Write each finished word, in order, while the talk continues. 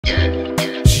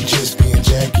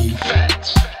Jackie.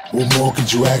 Facts. What more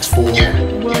could you ask for?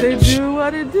 What it do,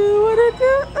 what it do, what it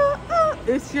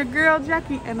do? It's your girl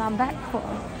Jackie, and I'm back for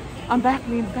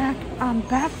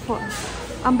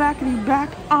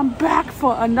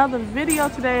another video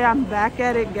today. I'm back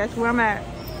at it. Guess where I'm at?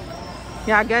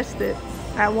 Yeah, I guessed it.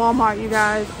 At Walmart, you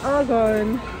guys.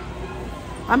 Again.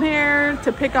 I'm here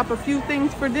to pick up a few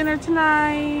things for dinner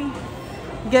tonight.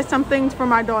 Get some things for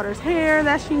my daughter's hair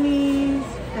that she needs.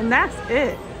 And that's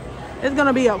it. It's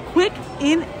gonna be a quick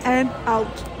in and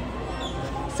out.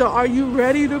 So are you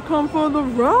ready to come for the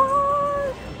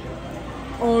ride?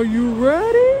 Are you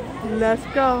ready? Let's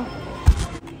go.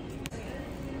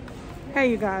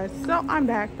 Hey you guys, so I'm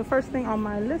back. The first thing on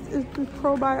my list is the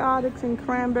probiotics and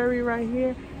cranberry right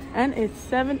here. And it's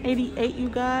 $7.88, you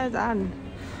guys.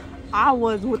 I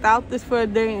was without this for a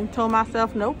day and told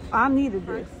myself, nope, I needed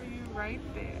this. For you right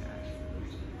there.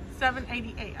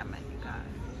 $7.88, I meant, you guys.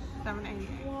 $7.88.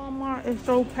 Walmart is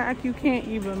so packed you can't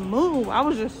even move. I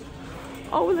was just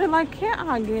over there like, can't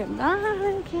I get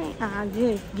by? Can't I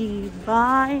just get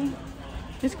by?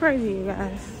 It's crazy, you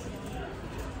guys.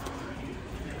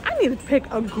 I need to pick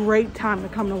a great time to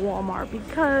come to Walmart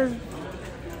because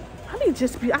I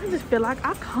just feel like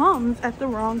I comes at the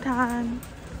wrong time.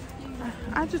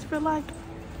 I just feel like,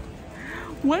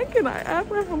 when can I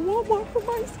ever have Walmart for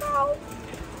myself?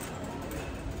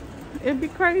 It'd be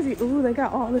crazy. Ooh, they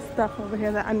got all this stuff over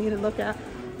here that I need to look at.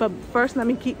 But first, let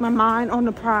me keep my mind on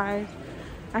the prize.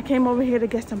 I came over here to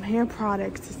get some hair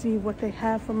products to see what they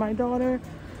have for my daughter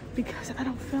because I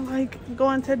don't feel like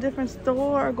going to a different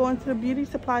store or going to the beauty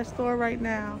supply store right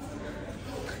now.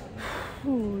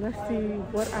 Ooh, let's see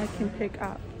what I can pick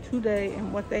up today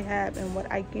and what they have and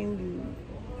what I can use.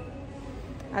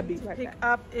 I'll be right back. Pick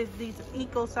up is these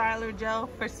Eco Styler gel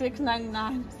for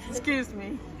 $6.99. Excuse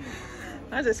me.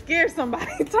 I just scared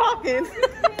somebody talking.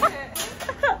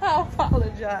 I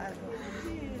apologize.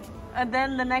 And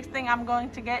then the next thing I'm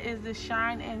going to get is the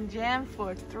Shine and Gem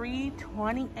for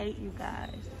 $3.28, you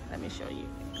guys. Let me show you.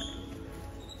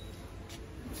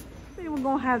 See, we're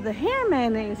gonna have the hair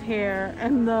mayonnaise here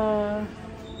and the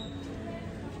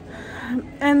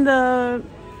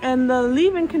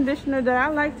leave-in conditioner that I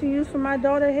like to use for my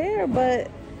daughter's hair, but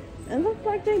it looks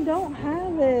like they don't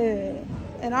have it.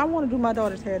 And I want to do my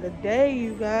daughter's hair today,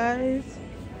 you guys.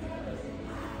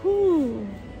 Whew.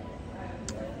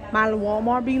 My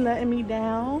Walmart be letting me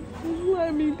down.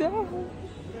 Letting me down.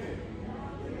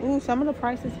 Ooh, some of the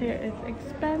prices here is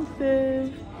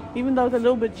expensive. Even though it's a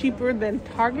little bit cheaper than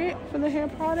Target for the hair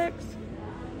products.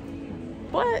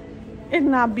 But it's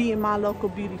not being my local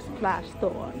beauty supply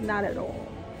store. Not at all.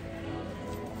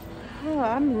 Oh,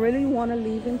 I really want a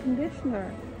leave-in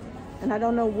conditioner. And I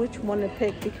don't know which one to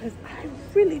pick because I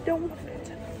really don't want to go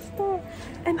to the store.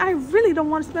 And I really don't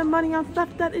want to spend money on stuff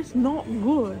that is not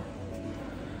good.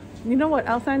 You know what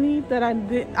else I need that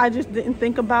I just didn't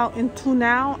think about until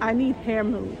now? I need hair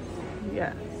mousse.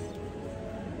 Yes.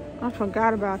 I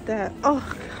forgot about that. Oh,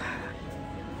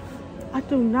 God. I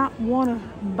do not want to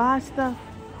buy stuff.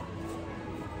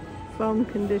 Foam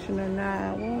conditioner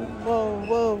now. Whoa,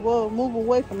 whoa, whoa. Move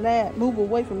away from that. Move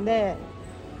away from that.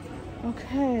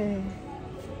 Okay.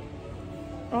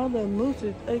 All the mousse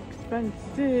is expensive.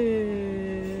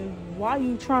 Why are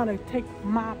you trying to take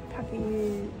my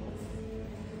pocket?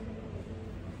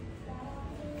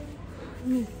 Let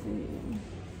me see.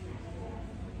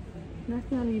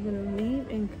 That's not even a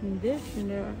leave-in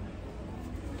conditioner.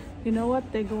 You know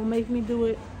what? They're gonna make me do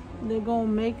it. They're gonna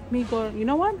make me go. You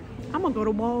know what? I'm gonna go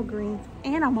to Walgreens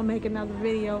and I'm gonna make another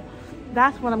video.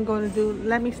 That's what I'm gonna do.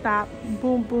 Let me stop.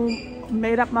 Boom, boom.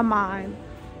 Made up my mind.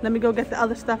 Let me go get the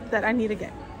other stuff that I need to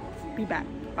get. Be back.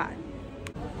 Bye.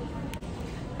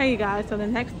 Hey you guys, so the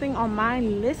next thing on my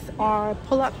list are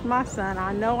pull-ups for my son.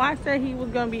 I know I said he was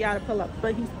gonna be out of pull-ups,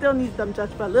 but he still needs them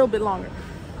just for a little bit longer.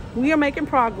 We are making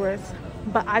progress,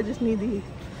 but I just need these.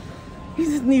 You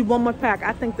just need one more pack.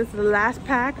 I think this is the last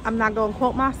pack. I'm not gonna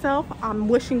quote myself. I'm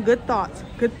wishing good thoughts,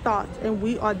 and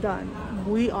we are done.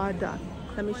 We are done.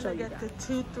 Let me show you. Get the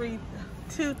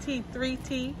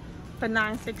 2T3T for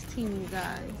 $9.16, you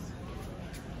guys.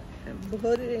 And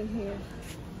put it in here.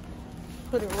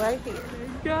 Put it right here.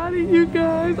 Got it, you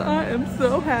guys. I am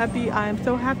so happy. I am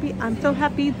so happy. I'm so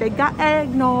happy. They got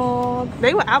eggnog.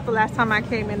 They were out the last time I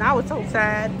came in. I was so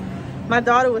sad. My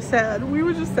daughter was sad. We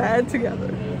were just sad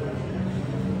together.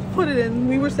 Put it in.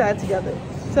 We were sad together.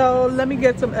 So let me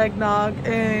get some eggnog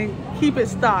and keep it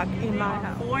stocked in my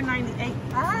house. $4.98.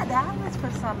 $5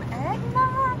 for some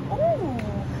eggnog. Ooh,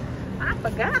 I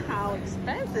forgot how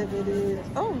expensive it is.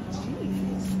 Oh,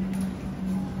 jeez.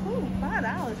 Ooh,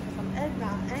 $5 for some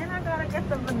eggnog. And I gotta get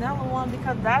the vanilla one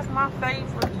because that's my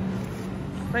favorite.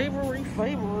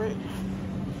 favorite.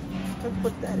 Let's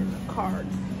put that in the cart.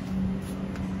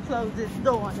 Close this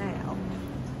door now.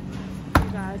 Okay,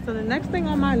 guys, so the next thing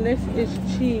on my list is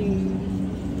cheese.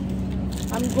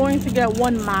 I'm going to get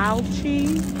 1 mild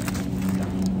cheese.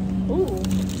 Ooh,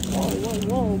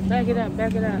 whoa, back it up.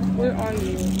 Where are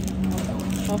you?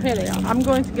 Oh, here they are. I'm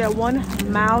going to get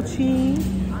 1 mild cheese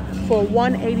for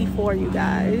 $1.84, you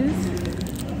guys.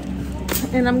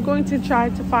 And I'm going to try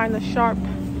to find the sharp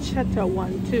cheddar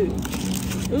one too.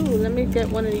 Ooh, let me get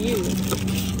one of you.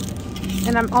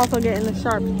 And I'm also getting the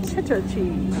sharp cheddar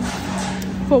cheese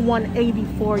for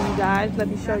 $1.84, you guys. Let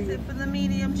me show you. For the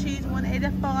medium cheese,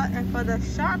 $1.84, and for the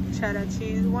sharp cheddar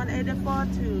cheese,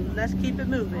 $1.84 too. Let's keep it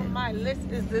moving. On my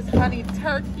list is this honey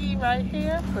turkey right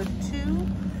here for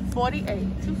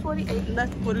 $2.48. $2.48.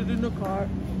 Let's put it in the cart.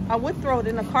 I would throw it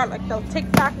in the cart like those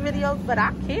TikTok videos, but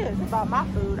I care about my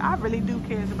food. I really do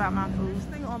care about my food. This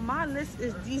thing on my list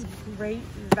is these great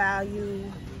value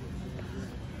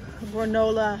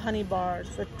granola honey bars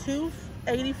for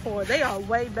 $2.84. They are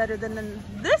way better than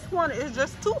this one. Is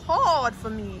just too hard for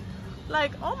me.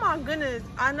 Like, oh my goodness,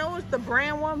 I know it's the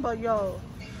brand one, but yo,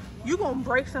 you gonna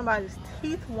break somebody's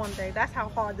teeth one day. That's how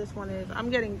hard this one is. I'm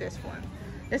getting this one.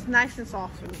 It's nice and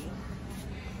soft for me.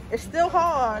 It's still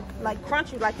hard, like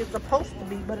crunchy like it's supposed to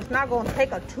be, but it's not gonna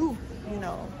take a tooth, you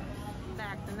know.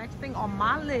 The next thing on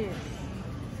my list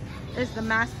is the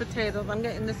mashed potatoes. I'm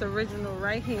getting this original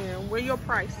right here. Where your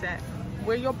price at?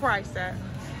 Where your price at?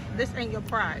 This ain't your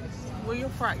price. Where your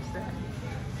price at?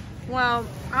 Well,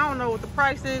 I don't know what the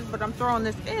price is, but I'm throwing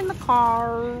this in the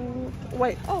car.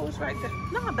 Wait, oh, it's right there.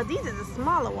 No, but these are the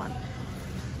smaller one.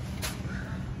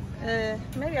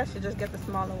 Maybe I should just get the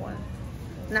smaller one.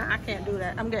 Nah, I can't do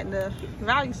that. I'm getting the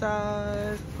value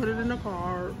size. Put it in the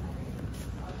cart.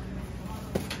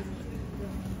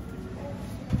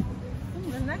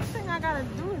 The next thing I gotta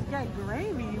do is get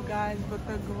gravy, you guys, but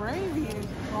the gravy is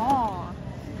gone.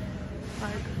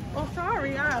 Like, oh,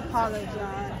 sorry, I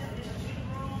apologize.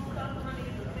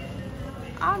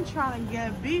 I'm trying to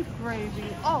get beef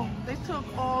gravy. Oh, they took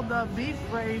all the beef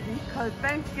gravy because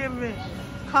Thanksgiving is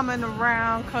coming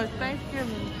around.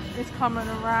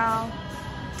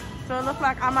 So it looks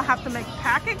like I'm gonna have to make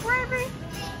packet gravy.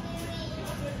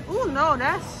 Ooh, no,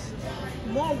 that's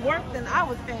more work than I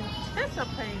was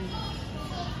anticipating.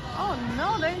 Oh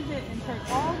no, they didn't take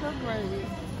all the gravy.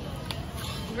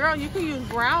 Girl, you can use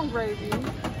brown gravy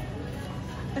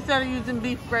instead of using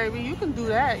beef gravy. You can do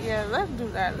that. Yeah, let's do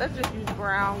that. Let's just use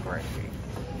brown gravy.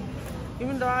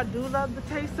 Even though I do love the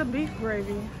taste of beef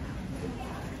gravy.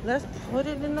 Let's put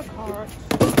it in the cart.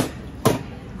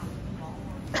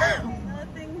 Another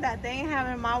thing that they ain't have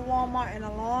in my Walmart in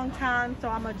a long time, so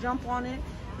I'm gonna jump on it,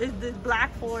 is this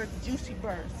Black Forest Juicy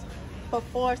Burst. For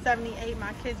 $4.78,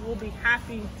 my kids will be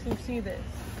happy to see this.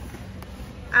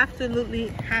 Absolutely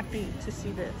happy to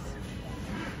see this.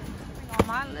 On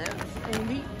my list,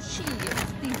 elite cheese.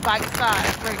 These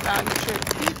bite-sized great value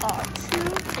chips. These are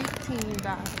 $2.18,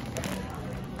 guys.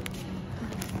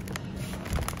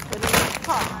 Put it in the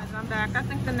car. I'm back. I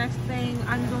think the next thing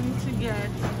I'm going to get,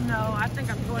 I think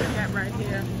I'm going to get right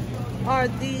here, are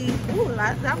these. Ooh,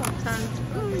 that one turned.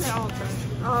 They all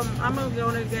turned. I'm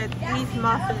going to get these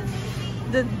muffins.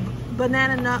 The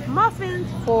banana nut muffins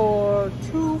for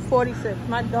 $2.46.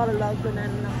 My daughter loves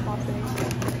banana nut muffins.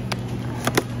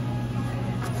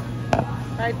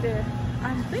 Right there.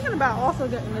 I'm thinking about also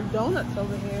getting the donuts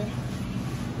over here.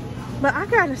 But I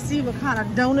gotta see what kind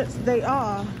of donuts they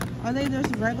are. Are they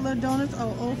just regular donuts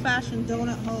or old-fashioned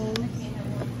donut holes?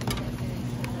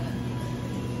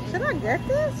 Should I get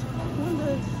this?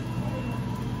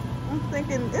 I'm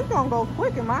thinking it's gonna go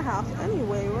quick in my house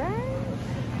anyway, right?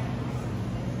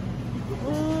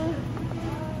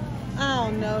 I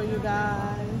don't know, you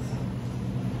guys.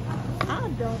 I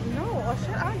don't know. Or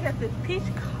should I get this peach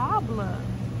cobbler?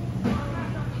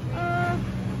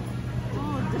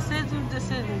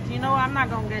 Decisions. You know what? I'm not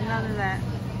gonna get none of that.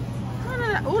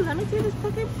 Oh, let me see this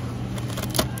cookie.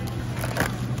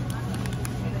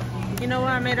 You know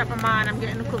what? I made up my mind. I'm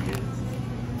getting the cookies.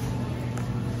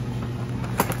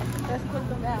 Let's put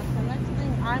them out. The next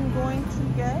thing I'm going to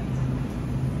get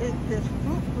is this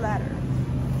fruit platter.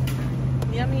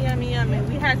 Yummy, yummy, yummy.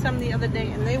 We had some the other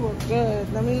day and they were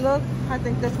good. Let me look. I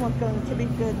think this one's going to be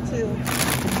good too.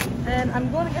 And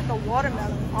I'm going to get the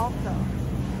watermelon also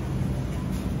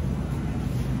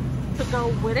to go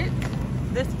with it.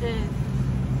 This is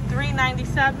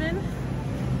 $3.97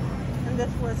 and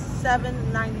this was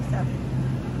 $7.97.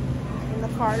 In the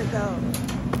cart it goes.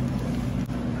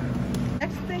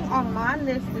 Next thing on my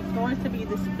list is going to be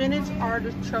the spinach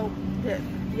artichoke dip.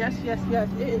 Yes, yes, yes.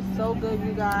 It is so good,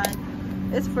 you guys.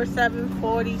 It's for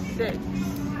 $7.46.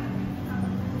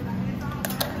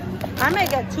 I may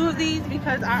get 2 of these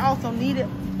because I also need it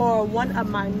for one of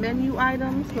my menu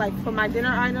items, like for my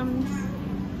dinner items.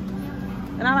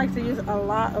 And I like to use a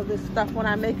lot of this stuff when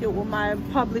I make it with my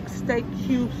Publix steak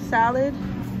cube salad.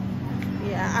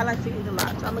 Yeah, I like to use a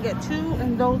lot. So I'm gonna get 2,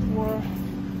 and those were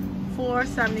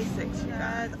 $4.76, you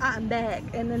guys. I'm back,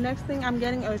 and the next thing I'm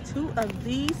getting are 2 of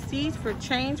these seeds for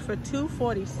change for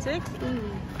 $2.46.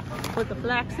 Ooh, with the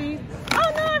flax seeds.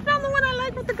 Oh no, I found the one I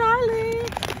like with the garlic.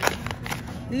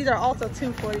 These are also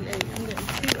 $2.48. I'm getting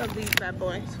 2 of these bad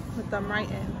boys with them right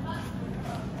in.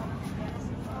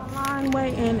 Line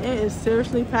way in. It is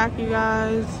seriously packed, you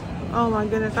guys. Oh my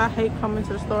goodness, I hate coming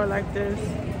to the store like this.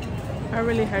 I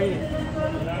really hate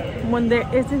it when there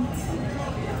isn't,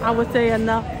 I would say,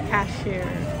 enough cashiers.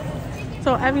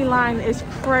 So every line is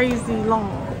crazy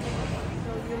long.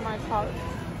 Show you my cart.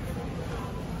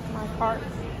 My cart.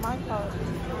 My cart.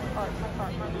 My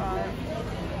cart. My cart.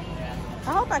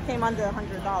 I hope I came under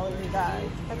 $100, you guys,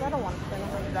 because I don't want to spend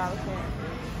 $100 here.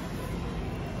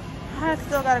 I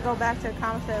still gotta go back to the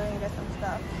commissary and get some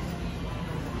stuff.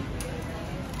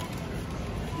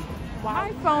 Wow.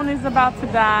 My phone is about to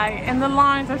die, and the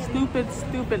lines are stupid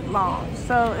long.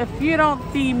 So if you don't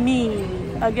see me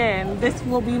again, this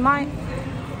will be my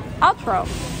outro.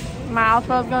 My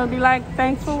outro is gonna be like,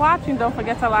 thanks for watching. Don't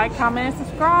forget to like, comment, and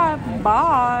subscribe.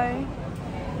 Bye.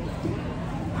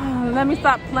 Let me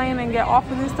stop playing and get off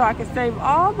of this so I can save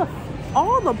all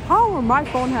the power my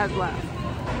phone has left.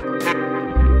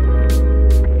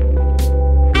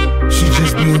 She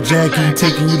just being Jackie,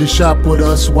 taking you to shop with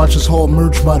us. Watch us haul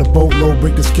merch by the boatload,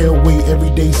 break the scale weight every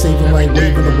day, saving like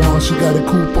waving the wand. She got a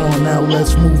coupon now,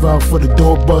 let's move out for the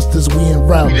doorbusters. We en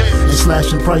route and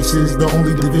slashing prices, the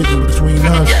only division between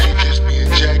us. Just being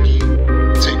Jackie,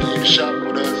 taking you to shop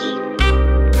with us.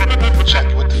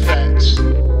 Jackie with the facts,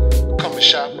 come and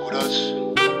shop with us.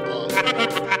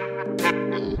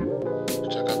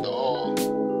 Check out the haul.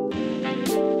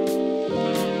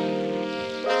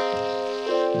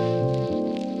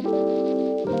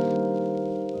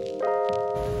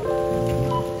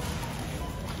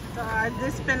 I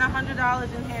just spent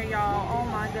 $100 in here, y'all. Oh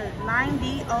my goodness,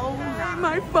 $90.09.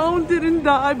 My phone didn't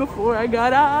die before I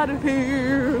got out of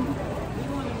here.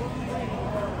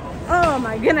 Oh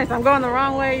my goodness, I'm going the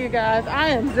wrong way, you guys. I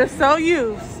am just so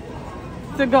used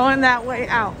to going that way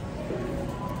out.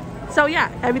 So yeah,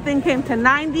 everything came to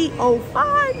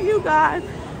 $90.05, you guys.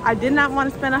 I did not want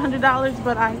to spend $100,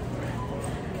 but I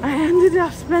ended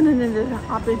up spending it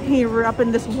up in here, up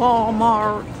in this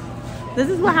Walmart. This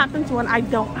is what happens when I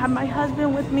don't have my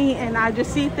husband with me and I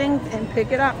just see things and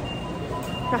pick it up.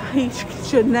 He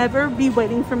should never be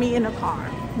waiting for me in a car.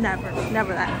 Never,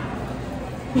 never that.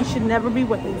 He should never be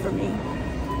waiting for me.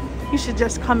 He should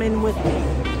just come in with me.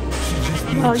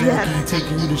 Oh yes.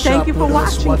 Thank you for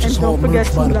watching, and don't forget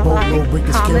to like,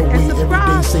 comment, and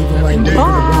subscribe.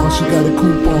 Bye. She got a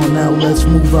coupon now, let's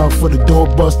move out for the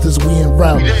doorbusters. We en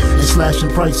route and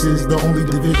slashing prices, the only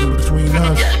division between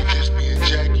us.